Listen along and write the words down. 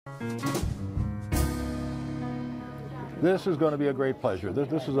This is going to be a great pleasure.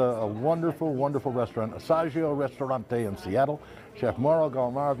 This is a wonderful, wonderful restaurant, Assaggio Ristorante in Seattle. Chef Mauro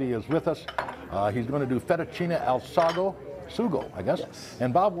Golmarvi is with us. He's going to do fettuccine al sugo, I guess. Yes.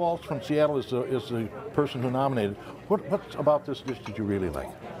 And Bob Walsh from Seattle is the person who nominated. What's about this dish did you really like?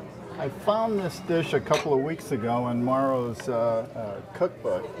 I found this dish a couple of weeks ago in Mauro's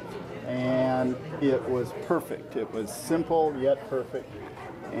cookbook, and it was perfect. It was simple yet perfect,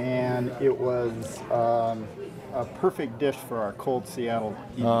 and it was a perfect dish for our cold Seattle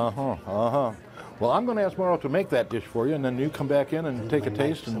evening. Well, I'm going to ask Mauro to make that dish for you, and then you come back in and take a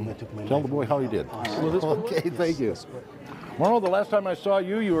taste and tell the boy how you did. Okay, thank you. Mauro, the last time I saw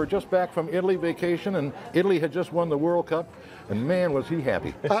you, you were just back from Italy vacation, and Italy had just won the World Cup, and man, was he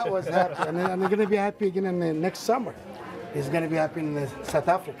happy. I was happy, and I'm going to be happy again in the next summer. He's going to be happy in South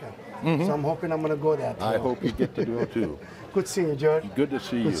Africa, so I'm hoping I'm going to go there. I hope you get to do it too. Good seeing you, George. Good to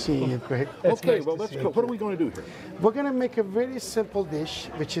see you. Good seeing you, Craig. Okay, well, let's go. What are we going to do here? We're going to make a very simple dish,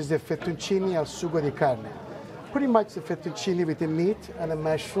 which is the fettuccine al sugo di carne. Pretty much the fettuccine with the meat and a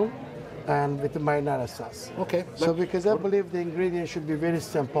mushroom and with the marinara sauce. Okay. So because I believe the ingredients should be very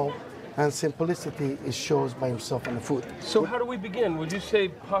simple, and simplicity is shows by himself in the food. So how do we begin? Would you say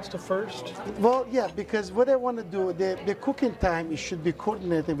pasta first? Well, yeah, because what I want to do, the cooking time, it should be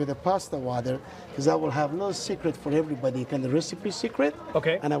coordinated with the pasta water, because I will have a little secret for everybody, kind of recipe secret.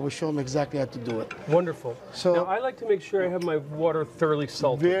 Okay. And I will show them exactly how to do it. Wonderful. So now I like to make sure I have my water thoroughly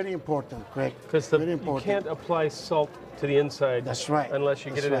salted. Very important, correct? Because you can't apply salt to the inside. That's right. Unless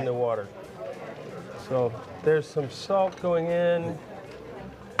you get it in the water. So there's some salt going in.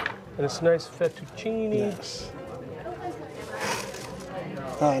 And it's nice fettuccine. Yes.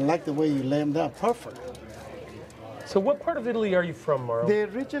 I like the way you lay them down. Perfect. So what part of Italy are you from, Mauro? The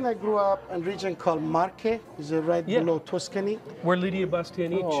region I grew up in, a region called Marche, is right below Tuscany. Where Lydia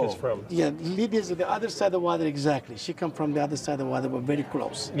Bastianich is from. Yeah, Lydia's at the other side of the water, exactly. She come from the other side of the water, we're very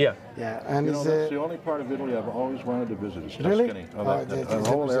close. Yeah. Yeah, and You know, that's the only part of Italy I've always wanted to visit is Tuscany. Really? The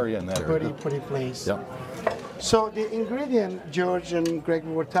whole area in that area. Pretty place. Yep. So the ingredient, George and Greg,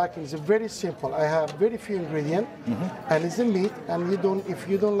 we were talking, is very simple. I have very few ingredients, and it's the meat. And if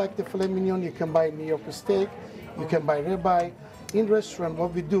you don't like the filet mignon, you can buy New York steak, you can buy ribeye. In restaurant,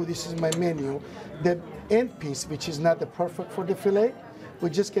 what we do, this is my menu, the end piece, which is not the perfect for the filet, we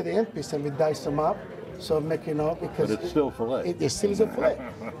just get the end piece and we dice them up. So make, because but it's still filet. It still is a filet,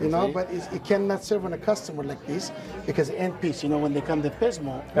 but it cannot serve on a customer like this because the end piece, when they come to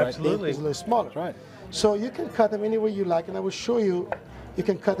Pesmo, absolutely, it's a little smaller. That's right. So you can cut them any way you like, and I will show you. You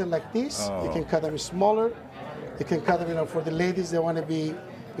can cut them like this. You can cut them smaller. You can cut them, for the ladies that want to be,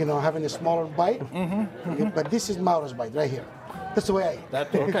 having a smaller bite. But this is Mauro's bite right here. That's the way I eat.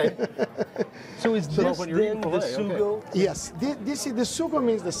 That's okay. So is this when you're then eating the filet, sugo? okay. Yes, this is the sugo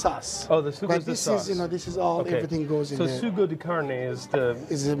means the sauce. Oh, the sugo but is the this sauce. is, this is all. Okay. Everything goes in so there. So sugo di carne is the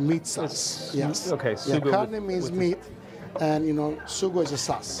a meat sauce. Yes. Okay. Sugo carne means meat, and sugo is a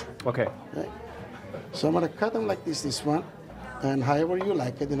sauce. Okay. Right? So I'm gonna cut them like this one, and however you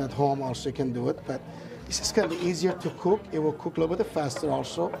like it. And at home also you can do it, but this is kind of easier to cook. It will cook a little bit faster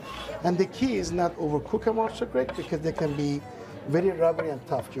also. And the key is not overcook them also, Greg, because they can be very rubbery and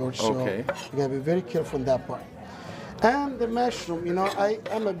tough, George. So you gotta be very careful on that part. And the mushroom,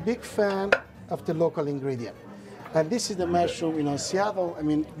 I'm a big fan of the local ingredient. And this is the mushroom, Seattle,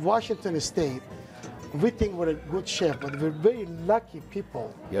 Washington State. We think we're a good chef, but we're very lucky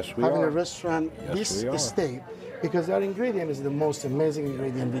people having a restaurant this state, because our ingredient is the most amazing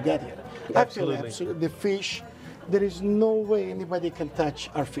ingredient we got here. Absolutely. Absolutely. The fish, there is no way anybody can touch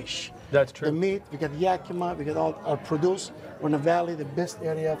our fish. That's true. The meat, we got Yakima, we got all our produce. We're in the valley, the best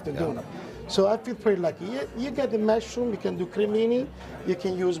area after doing it. So I feel pretty lucky. You get the mushroom, you can do cremini, you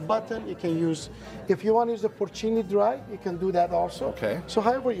can use button, you can use, if you want to use the porcini dry, you can do that also. Okay. So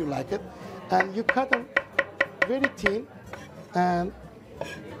however you like it. And you cut them very thin, and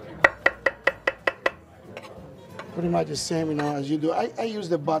pretty much the same, as you do. I use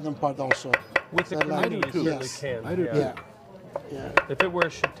the bottom part also. With the cremini, you certainly can. I do too. Yeah. If it were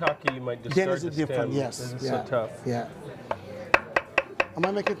shiitake, you might discard Then it's the different, stem. yes. It's so tough. Yeah. Am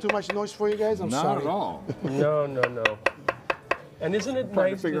I making too much noise for you guys? I'm sorry. Not at all. No. And isn't it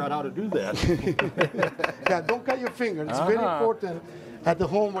Trying nice to figure out how to do that. Yeah, don't cut your finger. It's very important at the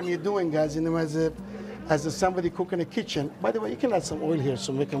home when you're doing, guys, as somebody cooking in the kitchen. By the way, you can add some oil here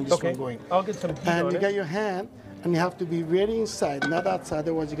so we can get this one going. I'll get some heat And on you it. got your hand, and you have to be very inside, not outside,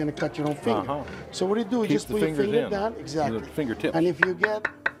 otherwise you're going to cut your own finger. So what you do, Keep just the put your fingers finger in, down, exactly. the fingertips. And if you get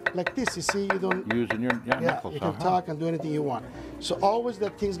like this, you see, you don't, Using your knuckles. you can talk and do anything you want. So always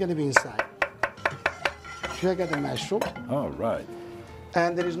that thing's going to be inside. Here I got the mushroom. All right.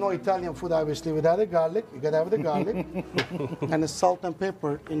 And there is no Italian food, obviously, without the garlic. You gotta have the garlic and the salt and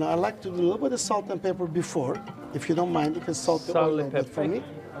pepper. You know, I like to do a little bit of salt and pepper before. If you don't mind, you can salt the oil a little bit for me.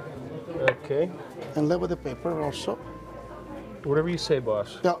 Okay. And a little bit of pepper also. Whatever you say,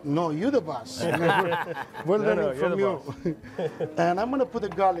 boss. No, you're the boss. We're learning from you. And I'm gonna put the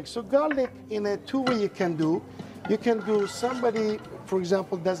garlic. So garlic in a two-way you can do. You can do somebody, for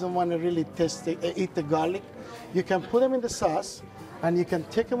example, doesn't want to really eat the garlic. You can put them in the sauce and you can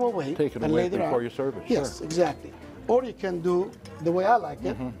take them away. Take it and away later before on. you serve it. Yes, sure. exactly. Or you can do the way I like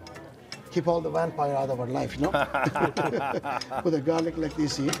it. Keep all the vampire out of our life, you know? Put the garlic like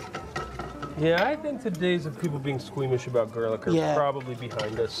this here. Yeah, I think the days of people being squeamish about garlic are probably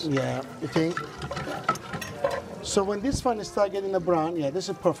behind us. Yeah, you think? So when this one starts getting a brown, yeah, this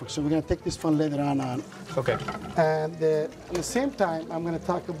is perfect. So we're gonna take this one later on. Okay. And at the same time, I'm gonna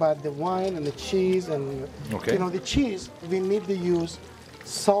talk about the wine and the cheese and, you know, the cheese, we need to use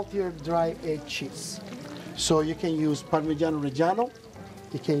saltier dry aged cheese. So you can use parmigiano-reggiano,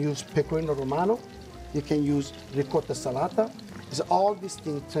 you can use pecorino romano, you can use ricotta salata. So all these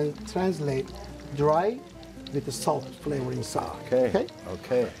things translate dry with the salt flavor inside. Okay.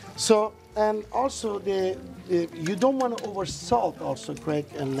 Okay. So, and also you don't want to over salt also, Craig,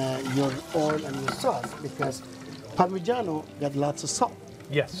 and your oil and your sauce because Parmigiano got lots of salt.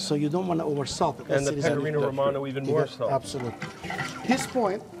 Yes. So you don't want to over salt it. And the pecorino romano even more salt. Absolutely. This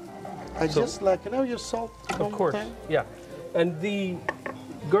point, I just like, you know, your salt. Of course. Yeah. And the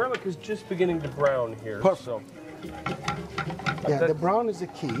garlic is just beginning to brown here. Perfect. So. Yeah, the brown is the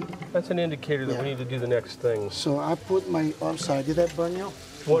key. That's an indicator that we need to do the next thing. So I put my, oh, I'm sorry, did that burn you?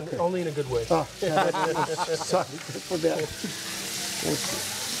 Only in a good way. Oh, yeah, sorry for that.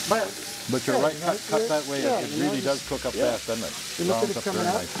 But you're right, cut that way, it really does cook up fast, doesn't it? You look at it coming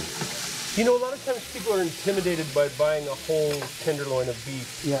out. You know, a lot of times people are intimidated by buying a whole tenderloin of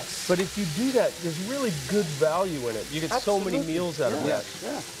beef. Yes. But if you do that, there's really good value in it. You get so many meals out of that.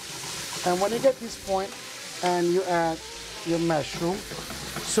 Yeah. And when you get this point, and you add your mushroom.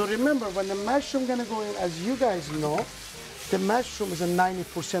 So remember, when the mushroom gonna go in, as you guys know, the mushroom is a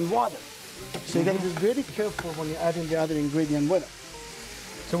 90% water. So you gotta be very careful when you're adding the other ingredient with it.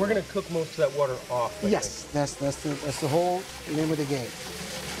 So we're gonna cook most of that water off. Yes, that's the whole name of the game.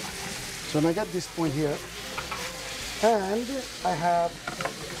 So now I got this point here, and I have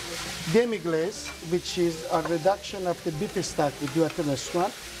demi-glace, which is a reduction of the beef stock we do at the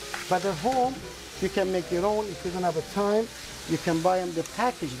restaurant. But at home, you can make your own. If you don't have a time, you can buy them the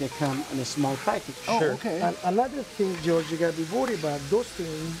package. They come in a small package. Oh, okay. And another thing, George, you gotta be worried about, those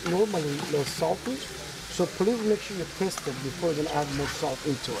things normally a little salty. So please make sure you test it before you add more salt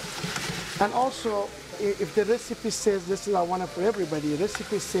into it. And also, if the recipe says, this is I want it for everybody, the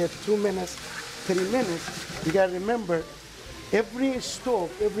recipe says 2 minutes, 3 minutes, you gotta remember, every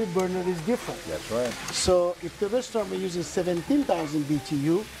stove, every burner is different. That's right. So if the restaurant we're using 17,000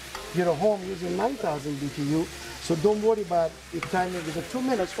 BTU, you're at home using 9,000 BTU, so don't worry about the timing with the 2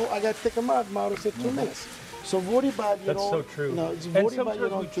 minutes. Oh, I got to take them out. Mauro said 2 minutes. So worry about your That's own. so true. You know, it's and worry sometimes about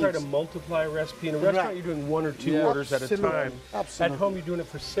your own we try to things. multiply a recipe. In a restaurant, you're doing 1 or 2 orders at a time. Absolutely. At home, you're doing it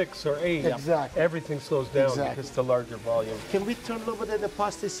for 6 or 8. Exactly. Everything slows down because it's the larger volume. Can we turn over there the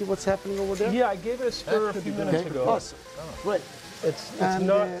pasta, see what's happening over there? Yeah, I gave it a stir a few minutes ago. Awesome. Great. It's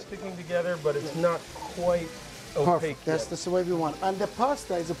not sticking together, but it's not quite opaque yet. That's the way we want. And the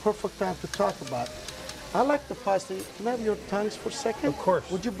pasta is a perfect time to talk about. I like the pasta. Can I have your tongs for a second? Of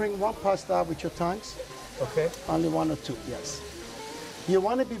course. Would you bring one pasta out with your tongs? Okay. Only 1 or 2, yes. You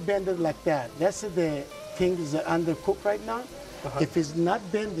want to be bended like that. That's the thing is undercooked right now. If it's not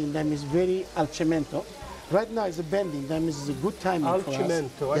bending, that means very al cemento. Right now it's a bending, that means it's a good timing Al for us.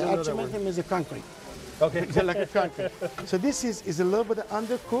 cemento, I don't know that Al cemento word. means a concrete. Okay. It's like a concrete. So this is a little bit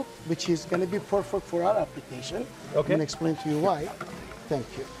undercooked, which is going to be perfect for our application. Okay. I'm going to explain to you why. Thank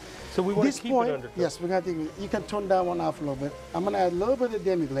you. So we want This to keep point, it undercooked. yes, we're going to. You can turn that one off a little bit. I'm going to add a little bit of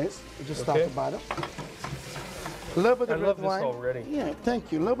demi-glace. We just talked about it. A little bit of I red love wine. this already. Yeah,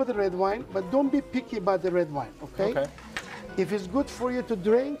 thank you. A little bit of red wine, but don't be picky about the red wine, okay? Okay. If it's good for you to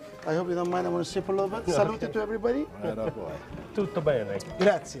drink, I hope you don't mind. I want to sip a little bit. Salute to everybody. Right up, boy. Tutto bene.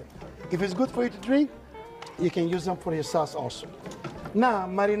 Grazie. If it's good for you to drink, you can use them for your sauce also. Now,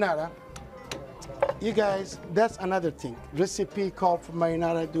 marinara. You guys, that's another thing. Recipe called for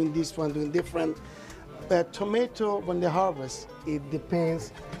marinara, doing this one, doing different. Tomato, when they harvest, it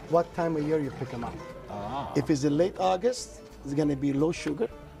depends what time of year you pick them up. If it's in late August, it's going to be low sugar.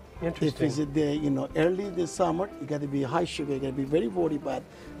 If it's in the, early the summer, you got to be high sugar. You got to be very worried about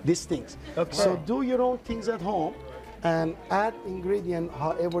these things. Okay. So do your own things at home and add ingredient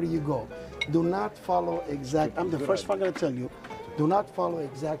however you go. Do not follow exact. I'm the first one going to tell you. do not follow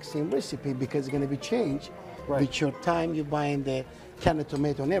exact same recipe because it's going to be changed with your time you buying the can of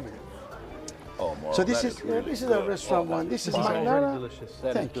tomato and everything. Oh, Mauro, So this that is really this is good. a restaurant one. This is already marinara. delicious.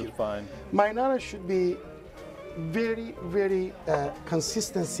 That Thank is you. just fine. Marinara should be very, very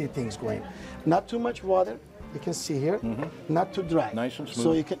consistency things going. Not too much water. You can see here. Not too dry. Nice and So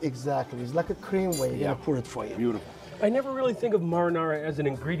smooth. you can exactly. It's like a cream way. You're Yeah. gonna pour it for you. Beautiful. I never really think of marinara as an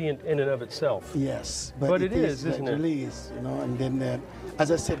ingredient in and of itself. Yes, But it is, isn't it? It really is, you know. And then,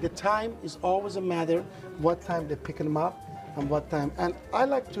 as I said, the time is always a matter. What time they're picking them up, and what time. And I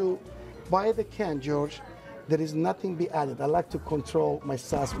like to buy the can, George. There is nothing be added. I like to control my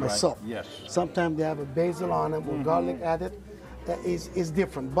sauce myself. Yes. Sometimes they have a basil on them or garlic added. Is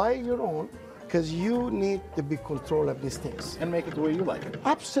different. Buy your own, because you need to be control of these things. And make it the way you like it.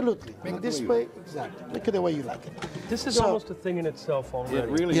 Absolutely. Make it the This way you way, exactly. Make it the way you like it. This is So- almost a thing in itself already. It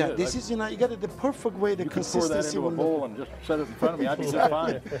really Yeah, is. this is, you know, you got it the perfect way. The You can pour that consistency into a will bowl look. and just set it in front of me. I'd be just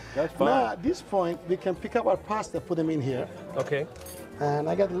fine. That's fine. Now, at this point, we can pick up our pasta, put them in here. Okay. And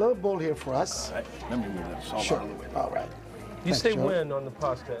I got a little bowl here for us. All right, let me move that salt Sure. out of the way. All right. You Thanks, say George. when on the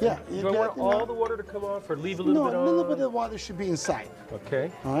pasta? Yeah, Do you I got- want you all know- the water to come off or leave a little No, bit a on? little bit of water should be inside. Okay.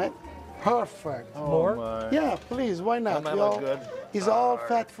 All right. Perfect. More? My. Yeah, please. Why not? Doesn't that We look all- good? It's all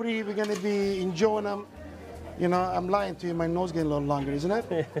fat free. We're gonna be enjoying them. You know, I'm lying to you. My nose getting a little longer, isn't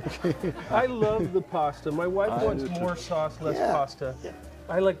it? I love the pasta. My wife I wants do too. more sauce, less Yeah, pasta. yeah.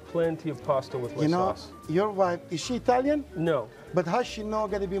 I like plenty of pasta with less You know, sauce. your wife is she Italian? No, But how she know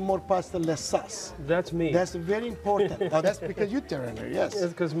gotta be more pasta, less sauce? that's me. That's very important. Oh, that's because you're Turner, yes.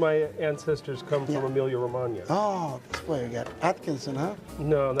 It's because my ancestors come from Yeah. Emilia Romagna. Oh, that's why you got Atkinson, huh?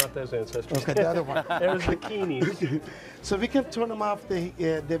 No, not those ancestors. Okay, the other one. It was bikinis. So we can turn them off the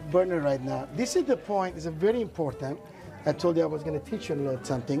burner right now. This is the point. It's very important. I told you I was going to teach you a little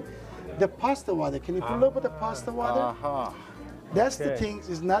something. The pasta water. Can you put a little bit of pasta water? Aha. That's the Okay. thing.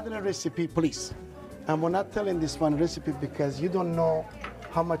 It's not in a recipe, please. And we're not telling this one recipe because you don't know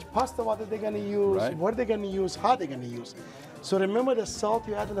how much pasta water they're going to use, Right. what they're going to use, how they're going to use. So remember the salt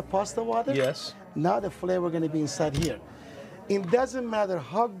you add in the pasta water? Yes. Now the flavor going to be inside here. It doesn't matter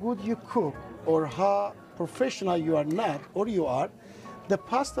how good you cook or how professional you are not, or you are, the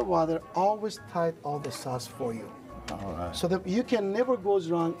pasta water always tight all the sauce for you. All right. So that you can never goes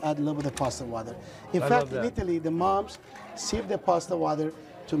wrong add a little bit of pasta water. In I fact, love in that. Italy, the moms save the pasta water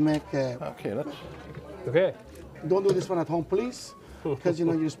to make. Okay, let's. Okay. Don't do this one at home, please, because you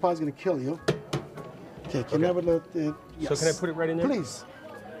know your spouse is gonna kill you. Okay, can you never let? Yes. So can I put it right in there? Please.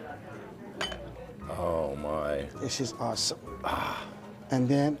 Oh my. This is awesome. And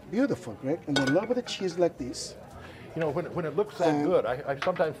then beautiful, Greg. And then a little bit of cheese like this. You know, when it looks that good, I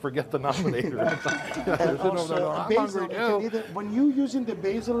sometimes forget the nominator. And also I'm basil. hungry You can too. either, when you using the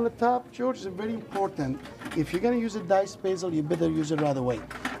basil on the top, George, is very important. If you're gonna use a diced basil, you better use it right away.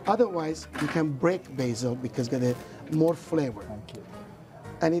 Otherwise, you can break basil because it's got more flavor. Thank you.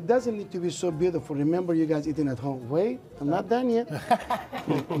 And it doesn't need to be so beautiful. Remember, you guys eating at home. Wait, I'm not done yet.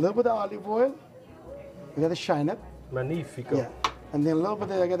 A little bit of olive oil. You gotta shine it. Magnifico. Yeah. And then a little bit,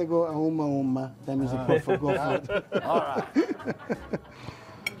 I gotta go uma. That means a perfect go for it. All right.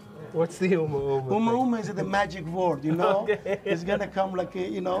 What's the uma? Uma is the magic word, you know? It's gonna come like,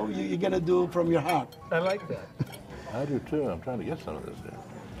 you know, you're gonna do from your heart. I like that. I do too. I'm trying to get some of this there.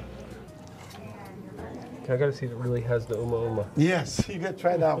 I gotta see if it really has the uma. Yes, you gotta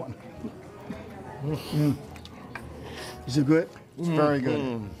try that one. Is it good? It's very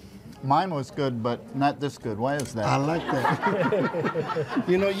good. Mine was good, but not this good. Why is I that? like that.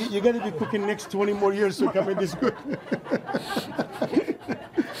 You know, you gotta be cooking next 20 more years to come in this good.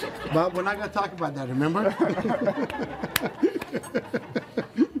 But we're not gonna talk about that, remember?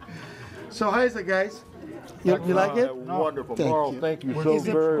 So how is it, guys? You like it? Wonderful. Thank Mauro, you. thank you so It's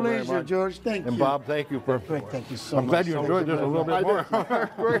a very, very pleasure, much. George. Thank And you. Bob, thank you for. Great, thank you so I'm much. glad you enjoyed this a little bit more.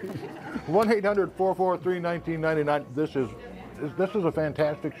 Great. 1-800-443-1999. This is a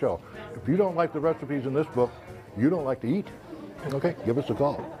fantastic show. If you don't like the recipes in this book, you don't like to eat. Okay, give us a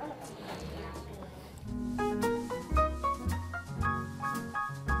call.